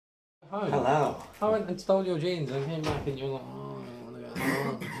home. Hello. I went and stole your jeans and came back and you're like, oh, I want to go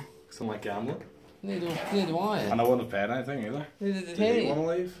home. Because I'm like gambling. Neither do I. And I wouldn't have paid anything either. Neither did Did he. you want to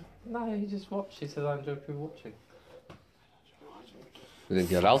leave? No, he just watched. He said I enjoyed people watching. We didn't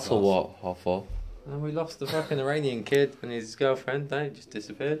get out or what? Half four. And we lost the fucking Iranian kid and his girlfriend. They just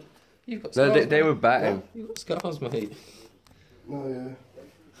disappeared. You've got No, scars, they were betting. What? You've got scars, mate. Oh,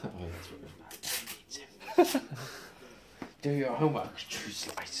 yeah. Do your homework, true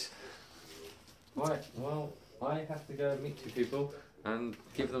slice. Right, well, I have to go meet 2 people and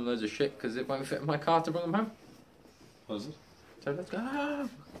give them loads of shit because it won't fit in my car to bring them home. What is it? So let's go.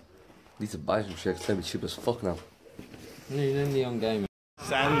 Need to buy some shit. It's gonna be cheap as fuck now. You're in the on game.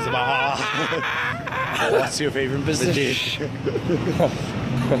 Sounds about. What's your favourite business?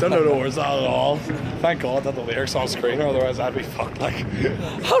 Don't know the words at all. Thank God that the lyrics on screen, otherwise I'd be fucked. Like,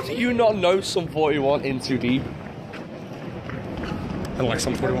 How do you not know Sum 41 in too deep? I don't like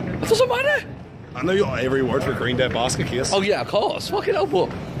Sum 41. It doesn't matter. I know every word for Green Dead Basket Case. Oh yeah, of course. Fucking hell, but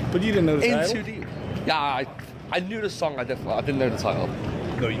But you didn't know the in title? too deep. Yeah, I knew the song. I didn't know the title.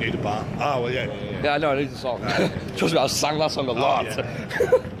 No, you knew the band. Oh, well, yeah. Yeah, I know. I knew the song. Trust me, I sang that song a lot. Yeah.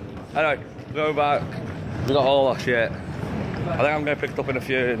 Anyway, go back. We got all that shit. I think I'm gonna pick it up in a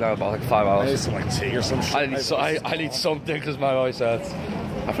few. No, about like 5 I hours. need some like tea or some shit. I need something because my voice hurts.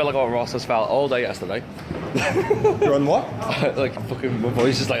 I feel like I Ross has felt all day yesterday. You're on what? Like fucking my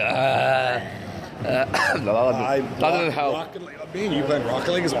voice is like no, that didn't help. Rocket League, me and you playing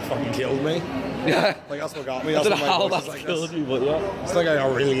Rocket League is what fucking killed me. Yeah. Like that's what got me. I That's don't know what my how voice is that like killed this. you, but yeah. It's like I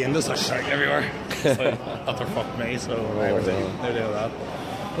got really into such shit everywhere. It's like, after fuck me, so I would do that.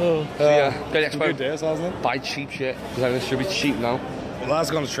 So yeah, go to Good Expo. days, hasn't it? Buy cheap shit because everything should be cheap now. Well, I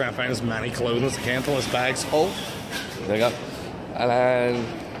was going to try and find as many clothing as I can till his bag's full. There you go. And then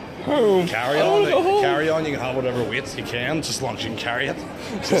home. Carry on. You can have whatever weights you can, just as long as you can carry it.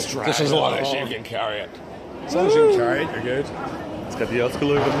 Just drag Just as it long as along. you can carry it. As long as you can carry it, you're good. Let's get the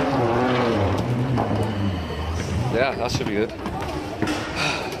article over. Yeah, that should be good.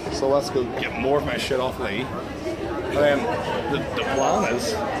 So let's go get more of my shit off Lee. And then the plan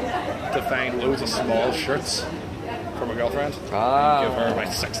is to find loads of small shirts for my girlfriend. Ah. Give her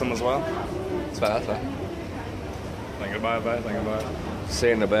about 6 of them as well. That's fair, that's fair. Think about it. See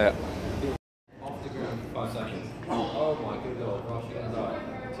you in a bit. Off the ground for 5 seconds. Oh my good lord, Ross, you're gonna die.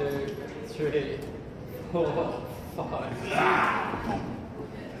 2, 3, 4, 5.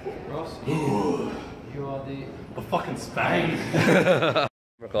 Ross, you are the fucking Spain.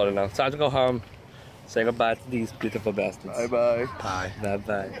 Recording now. Time to go home. Say goodbye to these beautiful bastards. Bye bye. Bye. Bye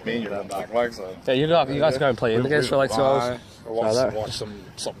bye. Me and you're back like so. Yeah, you guys go and play in the games for like 2 hours. Watch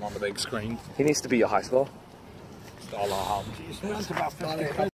something on the big screen. He needs to be your high score. All that happens.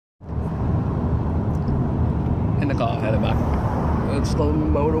 In the car, headed back. It's the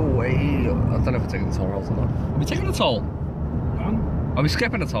motorway. I don't know if we're taking the toll roads or not. Are we taking the toll? Are we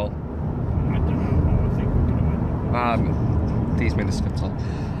skipping the toll? I don't know. I think we're gonna These made us skip toll.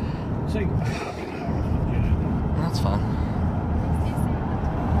 win. That's fine.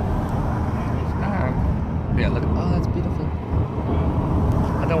 Yeah, look. Oh, that's beautiful.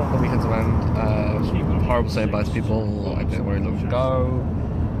 I don't want the weekend to end. Horrible saying bye to people. I don't really love to go.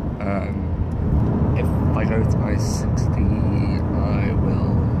 If I go to I-60, I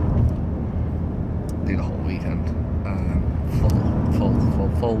will do the whole weekend.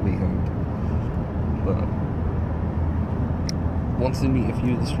 Full weekend. But wanted to meet a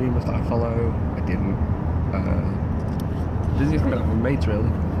few of the streamers that I follow. I didn't. Busy hanging out with mates really.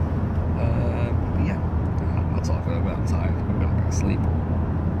 But yeah, I'll talk about it. I'm tired. I'm gonna go to sleep.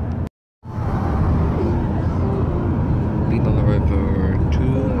 Been on the road for 2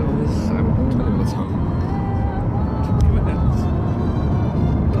 hours. I'm 20 minutes home. 20 minutes.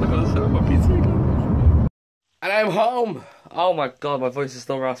 Gotta go to set up my PC. And I'm home! Oh my god, my voice is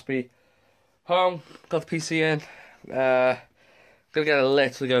still raspy. Home, got the PC in.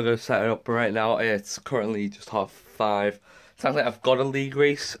 Literally gonna go set it up right now. It's currently just 5:30. Sounds like I've got a league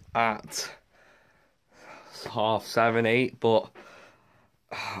race at 7:30, 8, but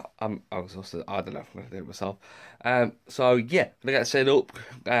I'm exhausted. I don't know if I'm gonna do it myself. So yeah, I'm gonna get set up.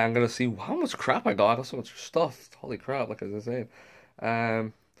 I'm gonna see how much crap I got. I got so much stuff. Holy crap! Like I was saying.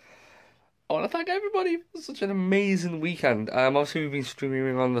 I want to thank everybody for such an amazing weekend. Obviously we've been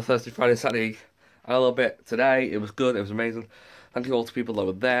streaming on the Thursday, Friday, Saturday a little bit today. It was good. It was amazing. Thank you all to people that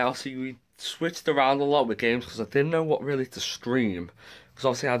were there. Obviously we switched around a lot with games because I didn't know what really to stream. Because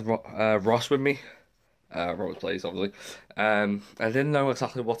obviously I had Ross with me. Rhodes plays, obviously. I didn't know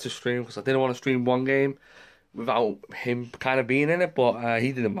exactly what to stream because I didn't want to stream one game without him kind of being in it, but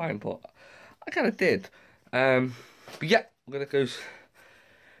he didn't mind, but I kind of did. But yeah, I'm going to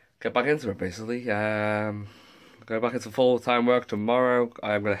get back into it, basically. Go back into full-time work tomorrow.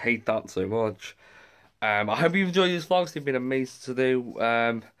 I'm going to hate that so much. I hope you've enjoyed these vlogs. They've been amazing to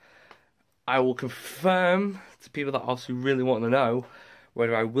do. I will confirm to people that obviously really want to know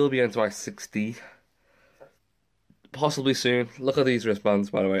whether I will be into my 60 possibly soon. Look at these wristbands,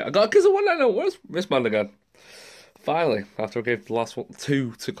 by the way. I got because I want to know where's wristband again. Finally, after I gave the last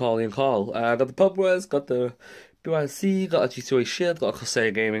two to Carly and Carl, got the pub wears, got the BYC, got a G2A shield, got a Corsair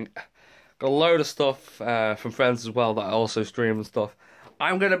Gaming, got a load of stuff from friends as well that I also stream and stuff.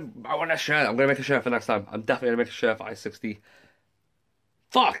 I want a shirt. I'm gonna make a shirt for next time. I'm definitely gonna make a shirt for I-60.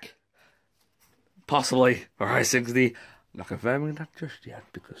 Fuck. Possibly for I-60. I'm not confirming that just yet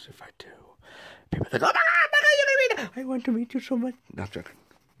because if I do, people think, oh my god, you're gonna meet me. I want to meet you so much. Not joking.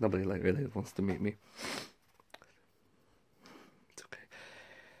 Nobody really wants to meet me. It's okay.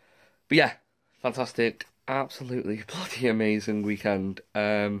 But yeah, fantastic. Absolutely bloody amazing weekend.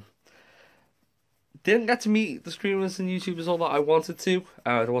 Didn't get to meet the streamers and YouTubers all that I wanted to.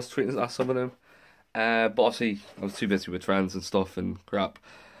 I was tweeting at some of them. But obviously, I was too busy with friends and stuff and crap.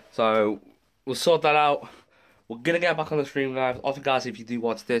 So, we'll sort that out. We're going to get back on the stream, guys. Also, guys, if you do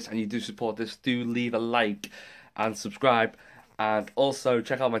watch this and you do support this, do leave a like and subscribe. And also,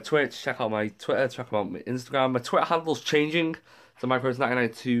 check out my Twitch, check out my Twitter, check out my Instagram. My Twitter handle's changing to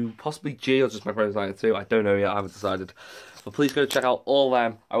MyPros99 to possibly G or just MyPros92. I don't know yet, I haven't decided. But please go check out all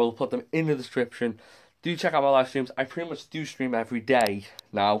them. I will put them in the description. Do check out my live streams. I pretty much do stream every day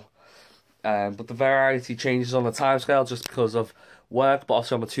now. But the variety changes on the timescale just because of work. But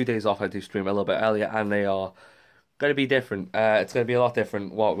also on my 2 days off, I do stream a little bit earlier. And they are going to be different. It's going to be a lot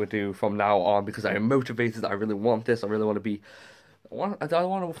different what we do from now on. Because I am motivated. I really want this. I really want to be... I don't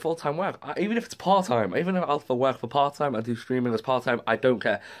want full-time work. Even if it's part-time. Even if I'll work for part-time, I do streaming as part-time. I don't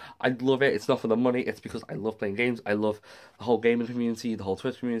care. I love it. It's not for the money. It's because I love playing games. I love the whole gaming community, the whole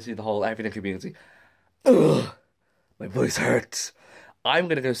Twitch community, the whole everything community. Ugh, my voice hurts. I'm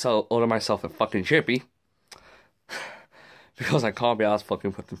going to go order myself a fucking chippy. Because I can't be asked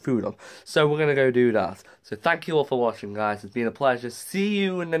fucking putting food on. So we're going to go do that. So thank you all for watching, guys. It's been a pleasure. See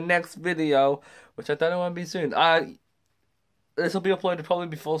you in the next video. Which I don't know when will be soon. This will be uploaded probably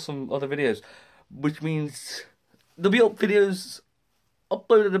before some other videos, which means there'll be videos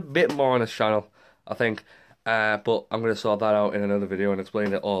uploaded a bit more on this channel, I think. But I'm going to sort that out in another video and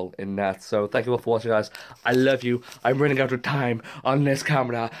explain it all in that. So thank you all for watching, guys. I love you. I'm running out of time on this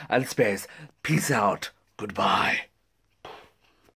camera and space. Peace out. Goodbye.